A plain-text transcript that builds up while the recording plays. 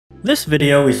This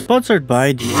video is sponsored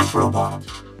by DFRobot.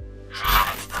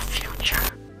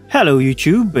 Hello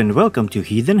YouTube and welcome to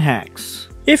Heathen Hacks.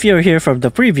 If you're here from the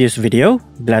previous video,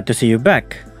 glad to see you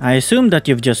back. I assume that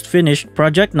you've just finished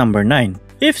project number 9.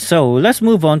 If so, let's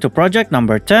move on to project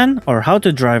number 10, or how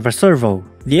to drive a servo.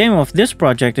 The aim of this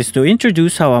project is to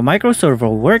introduce how a micro servo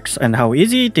works and how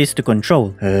easy it is to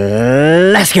control.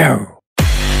 Let's go!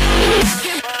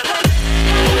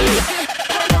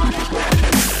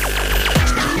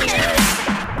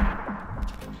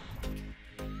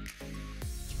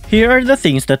 Here are the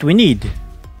things that we need: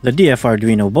 the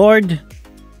DFRduino board,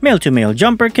 male-to-male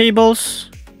jumper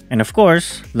cables, and of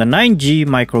course, the 9G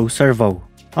micro servo.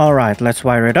 Alright, let's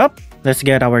wire it up. Let's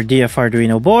get our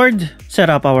DFRduino board, set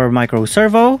up our micro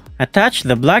servo, attach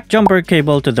the black jumper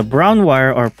cable to the brown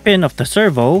wire or pin of the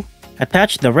servo,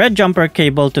 attach the red jumper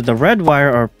cable to the red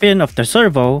wire or pin of the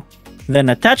servo, then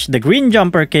attach the green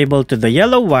jumper cable to the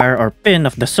yellow wire or pin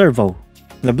of the servo.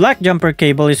 The black jumper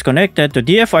cable is connected to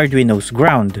DFRduino's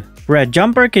ground. Red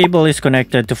jumper cable is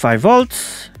connected to 5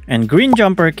 volts, and green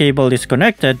jumper cable is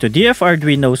connected to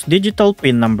DFRduino's digital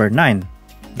pin number 9.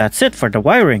 That's it for the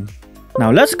wiring. Now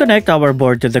let's connect our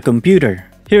board to the computer.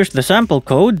 Here's the sample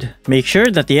code. Make sure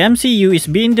that the MCU is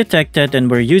being detected and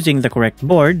we're using the correct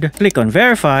board. Click on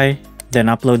verify, then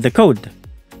upload the code.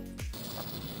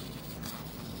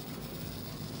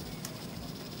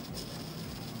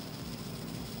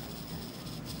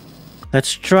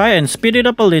 Let's try and speed it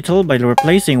up a little by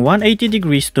replacing 180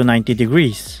 degrees to 90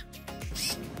 degrees.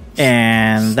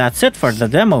 And that's it for the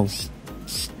demo.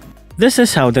 This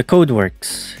is how the code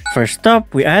works. First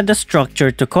up, we add a structure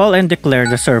to call and declare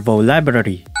the servo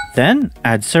library. Then,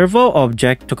 add servo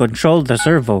object to control the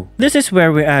servo. This is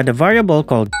where we add a variable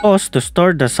called pos to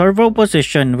store the servo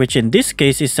position, which in this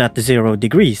case is at 0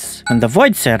 degrees. On the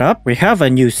void setup, we have a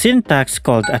new syntax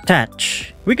called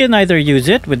attach. We can either use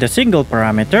it with a single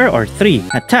parameter or 3.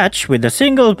 Attach with a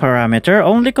single parameter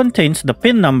only contains the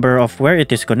pin number of where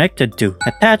it is connected to.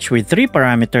 Attach with 3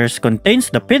 parameters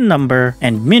contains the pin number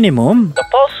and minimum, the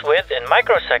pulse width in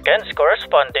microseconds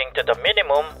corresponding to the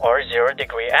minimum or 0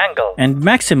 degree angle, and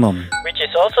maximum, which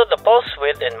is also the pulse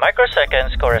width in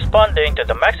microseconds corresponding to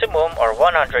the maximum or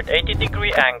 180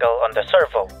 degree angle on the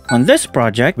servo. On this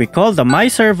project, we call the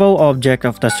myServo object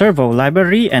of the servo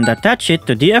library and attach it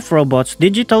to DFRobot's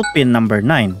digital pin number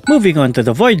 9. Moving on to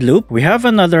the void loop, we have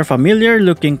another familiar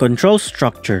looking control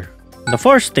structure, the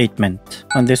for statement.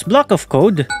 On this block of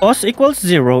code, pos equals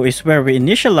 0 is where we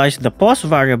initialize the pos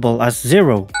variable as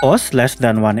 0, pos less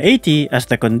than 180 as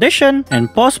the condition,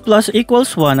 and pos plus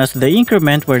equals 1 as the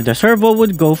increment where the servo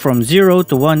would go from 0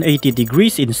 to 180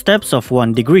 degrees in steps of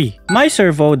 1 degree.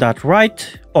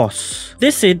 myServo.write pos.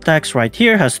 This syntax right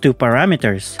here has 2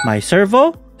 parameters: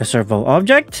 myServo, the servo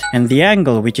object, and the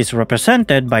angle, which is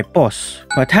represented by pos.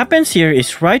 What happens here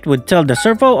is write would tell the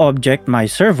servo object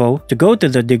myServo to go to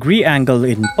the degree angle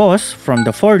in pos from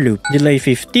the for loop. Delay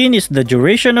 15 is the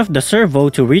duration of the servo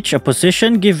to reach a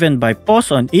position given by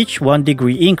pos on each 1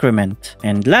 degree increment.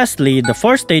 And lastly, the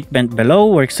for statement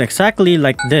below works exactly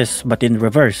like this but in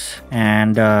reverse.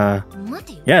 And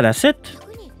yeah, that's it.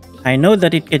 I know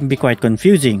that it can be quite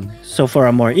confusing, so for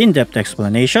a more in-depth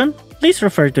explanation, please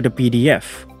refer to the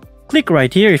PDF. Click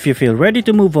right here if you feel ready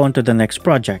to move on to the next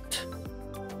project.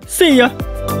 See ya!